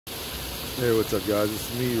Hey, what's up, guys?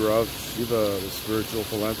 It's me, Rav Shiva, the spiritual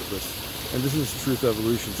philanthropist, and this is Truth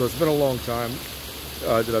Evolution. So it's been a long time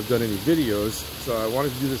that I've done any videos, so I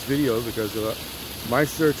wanted to do this video because my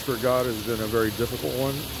search for God has been a very difficult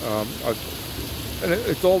one, and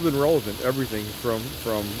it's all been relevant. Everything from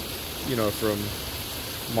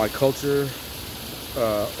my culture,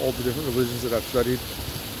 all the different religions that I've studied.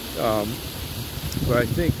 But I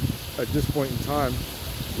think at this point in time,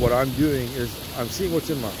 what I'm doing is I'm seeing what's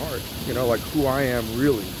in my heart, like who I am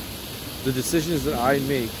really, the decisions that I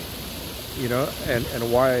make,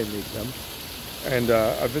 and why I make them. And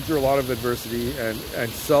I've been through a lot of adversity and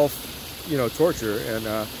self, torture, and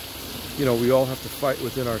we all have to fight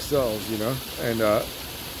within ourselves, and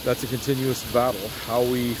that's a continuous battle, how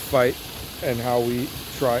we fight and how we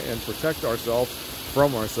try and protect ourselves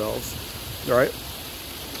from ourselves, all right?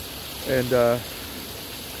 And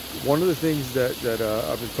one of the things that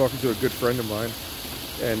I've been talking to a good friend of mine,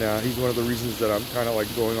 and he's one of the reasons that I'm kind of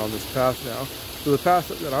like going on this path now. So the path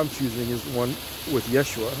that I'm choosing is one with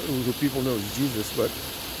Yeshua, who people know as Jesus, but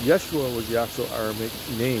Yeshua was the actual Aramaic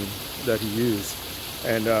name that he used.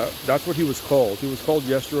 And that's what he was called. He was called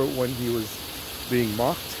Yeshua when he was being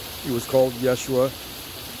mocked. He was called Yeshua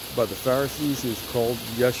by the Pharisees. He was called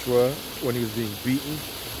Yeshua when he was being beaten.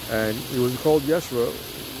 And he was called Yeshua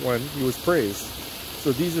when he was praised.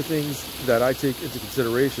 So these are things that I take into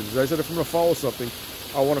consideration. As I said, if I'm going to follow something,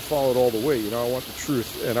 I want to follow it all the way. I want the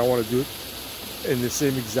truth, and I want to do it in the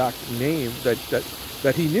same exact name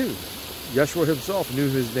that he knew. Yeshua himself knew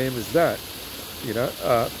his name as that.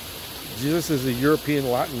 Jesus is a European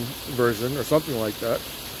Latin version or something like that.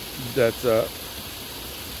 That's I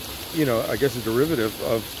guess a derivative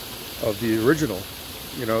of the original,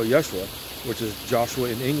 Yeshua, which is Joshua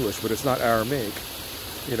in English, but it's not Aramaic.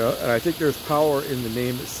 And I think there's power in the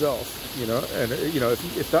name itself, and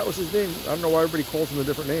if that was his name, I don't know why everybody calls him a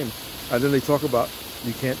different name. And then they talk about,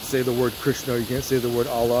 you can't say the word Krishna, you can't say the word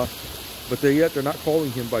Allah, but they're not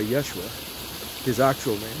calling him by Yeshua, his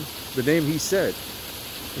actual name, the name he said,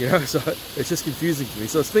 so it's just confusing to me.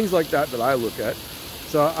 So it's things like that I look at.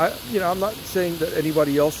 So I'm not saying that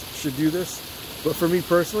anybody else should do this, but for me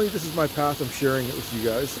personally, this is my path. I'm sharing it with you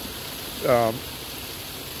guys.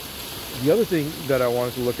 The other thing that I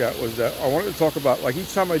wanted to look at was that I wanted to talk about, like,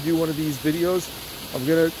 each time I do one of these videos, I'm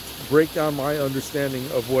going to break down my understanding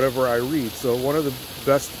of whatever I read. So one of the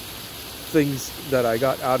best things that I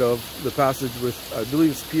got out of the passage with, I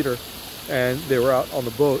believe it's Peter, and they were out on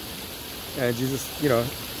the boat, and Jesus,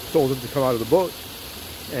 told him to come out of the boat,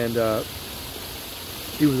 and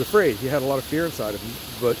he was afraid. He had a lot of fear inside of him,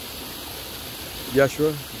 but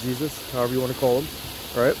Yeshua, Jesus, however you want to call him,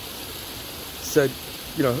 right, said,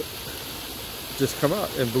 just come out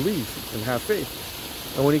and believe and have faith.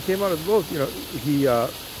 And when he came out of the boat, he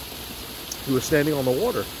was standing on the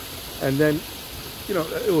water, and then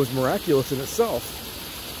it was miraculous in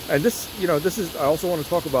itself. And this is, I also want to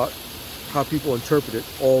talk about how people interpret it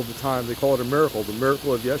all the time. They call it a miracle, the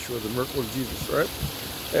miracle of Yeshua, the miracle of Jesus, right?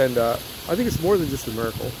 And I think it's more than just a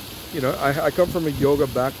miracle. I come from a yoga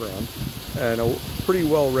background, and I'm pretty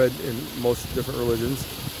well read in most different religions,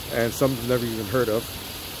 and some I've never even heard of.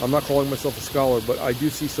 I'm not calling myself a scholar, but I do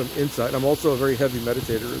see some insight. I'm also a very heavy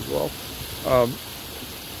meditator as well.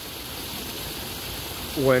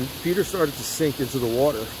 When Peter started to sink into the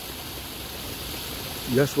water,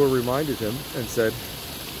 Yeshua reminded him and said,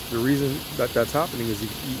 the reason that's happening is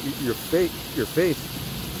your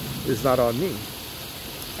faith is not on me.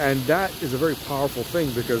 And that is a very powerful thing,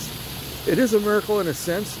 because it is a miracle in a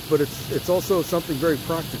sense, but it's also something very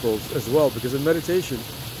practical as well, because in meditation,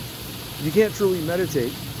 you can't truly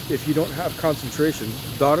meditate if you don't have concentration.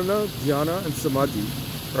 Dharana, dhyana, and samadhi,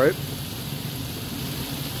 right?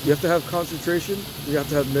 You have to have concentration, you have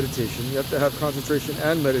to have meditation. You have to have concentration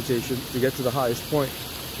and meditation to get to the highest point.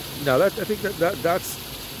 Now, I think that's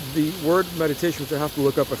the word meditation, which I have to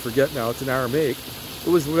look up. I forget now. It's in Aramaic. It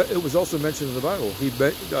was also mentioned in the Bible.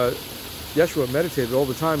 Yeshua meditated all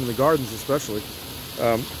the time in the gardens, especially.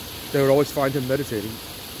 They would always find him meditating.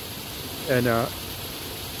 And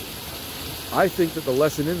I think that the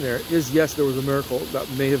lesson in there is, yes, there was a miracle that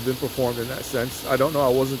may have been performed in that sense. I don't know, I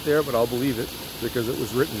wasn't there, but I'll believe it because it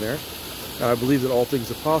was written there. And I believe that all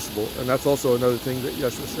things are possible. And that's also another thing that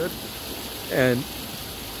Yeshua said. And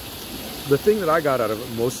the thing that I got out of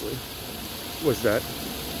it mostly was that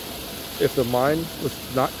if the mind was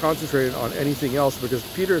not concentrated on anything else, because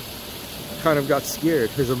Peter kind of got scared,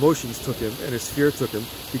 his emotions took him and his fear took him.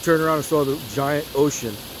 He turned around and saw the giant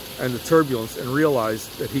ocean and the turbulence and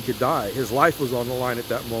realized that he could die. His life was on the line at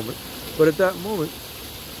that moment. But at that moment,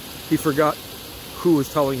 he forgot who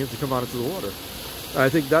was telling him to come out into the water. And I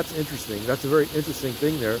think that's interesting. That's a very interesting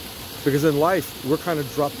thing there, because in life, we're kind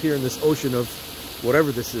of dropped here in this ocean of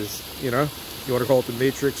whatever this is, you know? You want to call it the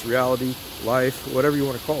matrix, reality, life, whatever you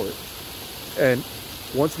want to call it. And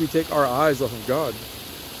once we take our eyes off of God,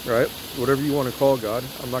 right? Whatever you want to call God,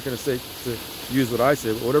 I'm not going to say to use what I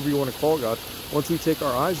say, but whatever you want to call God, once we take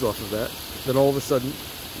our eyes off of that, then all of a sudden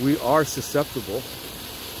we are susceptible.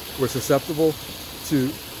 We're susceptible to,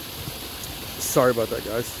 sorry about that,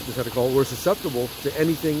 guys, just had to call. We're susceptible to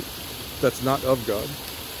anything that's not of God.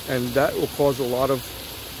 And that will cause a lot of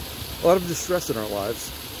distress in our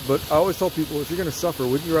lives. But I always tell people, if you're going to suffer,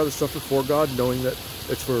 wouldn't you rather suffer for God, knowing that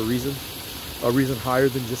it's for a reason higher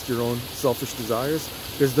than just your own selfish desires?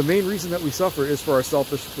 Because the main reason that we suffer is for our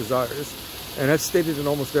selfish desires. And that's stated in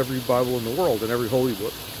almost every Bible in the world, in every holy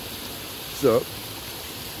book. So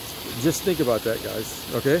just think about that, guys,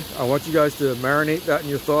 okay? I want you guys to marinate that in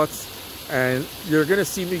your thoughts. And you're going to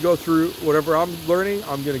see me go through whatever I'm learning.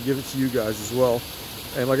 I'm going to give it to you guys as well.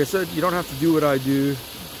 And like I said, you don't have to do what I do.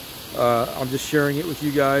 I'm just sharing it with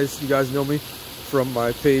you guys. You guys know me from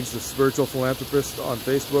my page, The Spiritual Philanthropist, on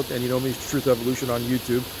Facebook, and you know me, Truth Evolution, on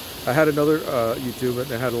YouTube. I had another YouTube, and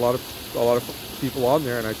it had a lot of people on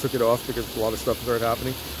there, and I took it off because a lot of stuff started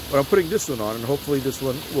happening. But I'm putting this one on, and hopefully this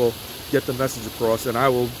one will get the message across, and I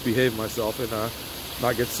will behave myself and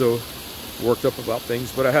not get so worked up about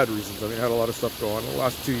things. But I had reasons. I mean, I had a lot of stuff going on in the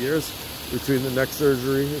last 2 years between the neck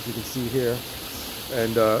surgery, if you can see here,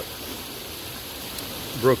 and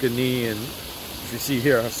broken knee, and if you see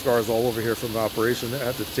here, I have scars all over here from the operation. I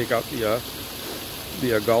had to take out the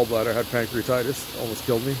gallbladder. I had pancreatitis, almost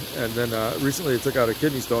killed me. And then recently I took out a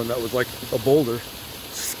kidney stone that was like a boulder.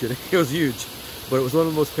 Just kidding, it was huge, but it was one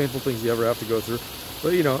of the most painful things you ever have to go through.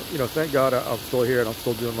 But you know, thank God I'm still here and I'm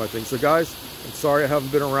still doing my thing. So guys, I'm sorry I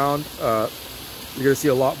haven't been around. You're going to see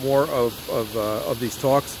a lot more of these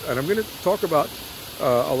talks, and I'm going to talk about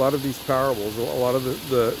a lot of these parables, a lot of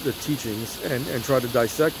the teachings, and try to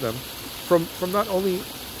dissect them from not only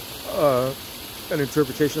an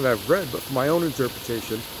interpretation that I've read, but from my own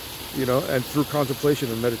interpretation, you know, and through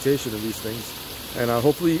contemplation and meditation of these things. And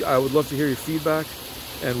hopefully, I would love to hear your feedback,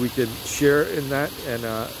 and we can share in that, and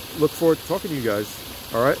look forward to talking to you guys.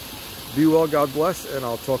 All right? Be well, God bless, and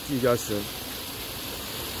I'll talk to you guys soon.